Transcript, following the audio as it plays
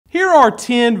Here are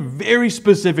 10 very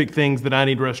specific things that I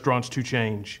need restaurants to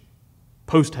change.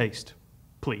 Post haste,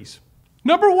 please.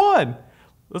 Number 1,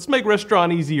 let's make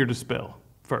restaurant easier to spell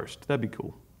first. That'd be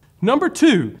cool. Number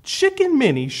 2, chicken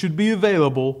minis should be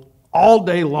available all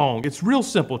day long. It's real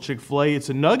simple, Chick-fil-A. It's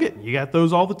a nugget. You got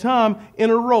those all the time in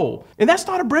a roll. And that's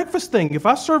not a breakfast thing. If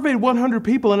I surveyed 100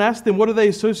 people and asked them what do they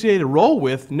associate a roll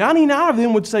with, 99 of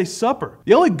them would say supper.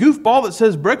 The only goofball that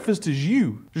says breakfast is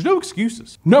you. There's no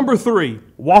excuses. Number 3,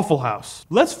 Waffle House.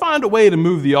 Let's find a way to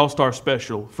move the All-Star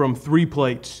Special from 3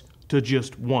 plates to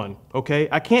just 1, okay?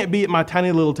 I can't be at my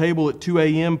tiny little table at 2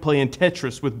 a.m. playing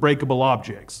Tetris with breakable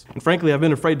objects. And frankly, I've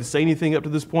been afraid to say anything up to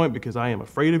this point because I am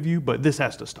afraid of you, but this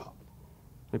has to stop.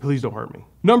 Please don't hurt me.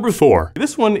 Number 4.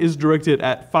 This one is directed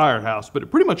at Firehouse, but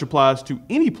it pretty much applies to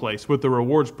any place with the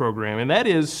rewards program, and that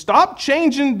is stop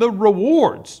changing the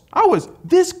rewards. I was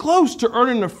this close to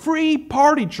earning a free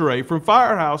party tray from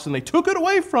Firehouse, and they took it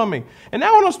away from me. And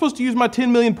now what am I supposed to use my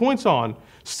 10 million points on?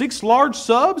 6 large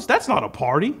subs? That's not a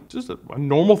party. It's just a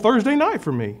normal Thursday night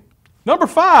for me. Number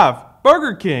 5,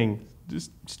 Burger King.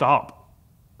 Just stop,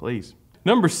 please.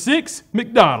 Number 6,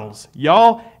 McDonald's.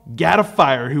 Y'all gotta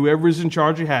fire whoever's in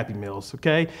charge of Happy Meals,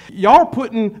 okay? Y'all are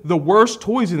putting the worst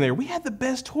toys in there. We had the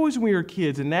best toys when we were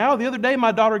kids, and now the other day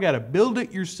my daughter got a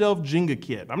build-it-yourself Jenga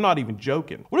kit. I'm not even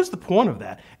joking. What is the point of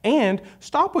that? And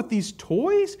stop with these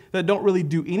toys that don't really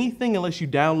do anything unless you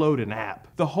download an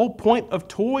app. The whole point of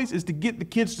toys is to get the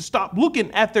kids to stop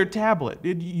looking at their tablet.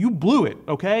 You blew it,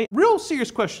 okay? Real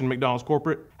serious question, McDonald's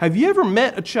corporate. Have you ever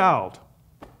met a child?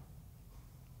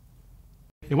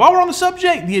 And while we're on the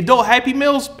subject, the adult Happy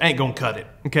Meals ain't gonna cut it,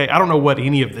 okay? I don't know what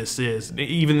any of this is,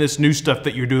 even this new stuff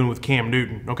that you're doing with Cam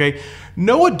Newton, okay?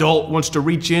 No adult wants to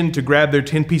reach in to grab their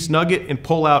 10-piece nugget and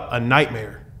pull out a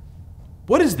nightmare.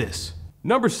 What is this?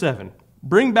 Number 7,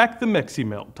 bring back the Mexi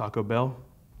Melt, Taco Bell,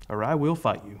 or I will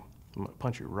fight you. I'm gonna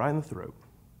punch you right in the throat.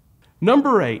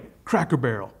 Number 8, Cracker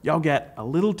Barrel. Y'all got a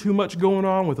little too much going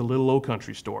on with a little old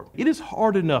country store. It is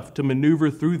hard enough to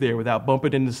maneuver through there without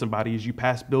bumping into somebody as you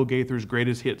pass Bill Gaither's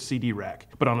greatest hits CD rack.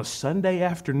 But on a Sunday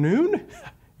afternoon,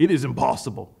 it is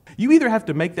impossible. You either have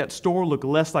to make that store look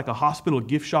less like a hospital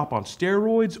gift shop on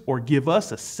steroids or give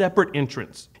us a separate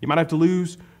entrance. You might have to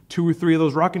lose 2 or 3 of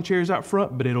those rocking chairs out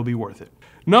front, but it'll be worth it.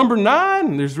 Number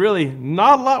 9, there's really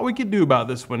not a lot we can do about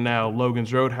this one now,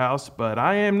 Logan's Roadhouse, but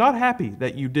I am not happy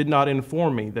that you did not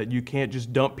inform me that you can't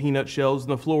just dump peanut shells in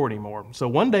the floor anymore. So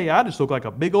one day I just look like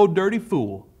a big old dirty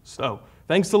fool. So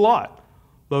thanks a lot,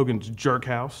 Logan's Jerk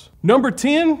House. Number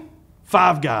 10,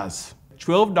 Five Guys.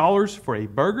 $12 for a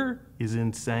burger is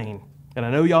insane. And I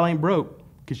know y'all ain't broke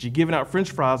because you're giving out French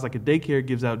fries like a daycare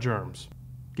gives out germs.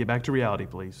 Get back to reality,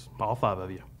 please, all 5 of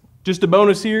you. Just a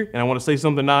bonus here, and I want to say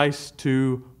something nice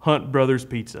to Hunt Brothers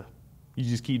Pizza. You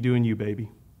just keep doing you,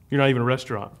 baby. You're not even a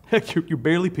restaurant. Heck, you're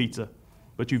barely pizza,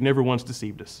 but you've never once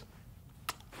deceived us.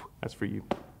 That's for you.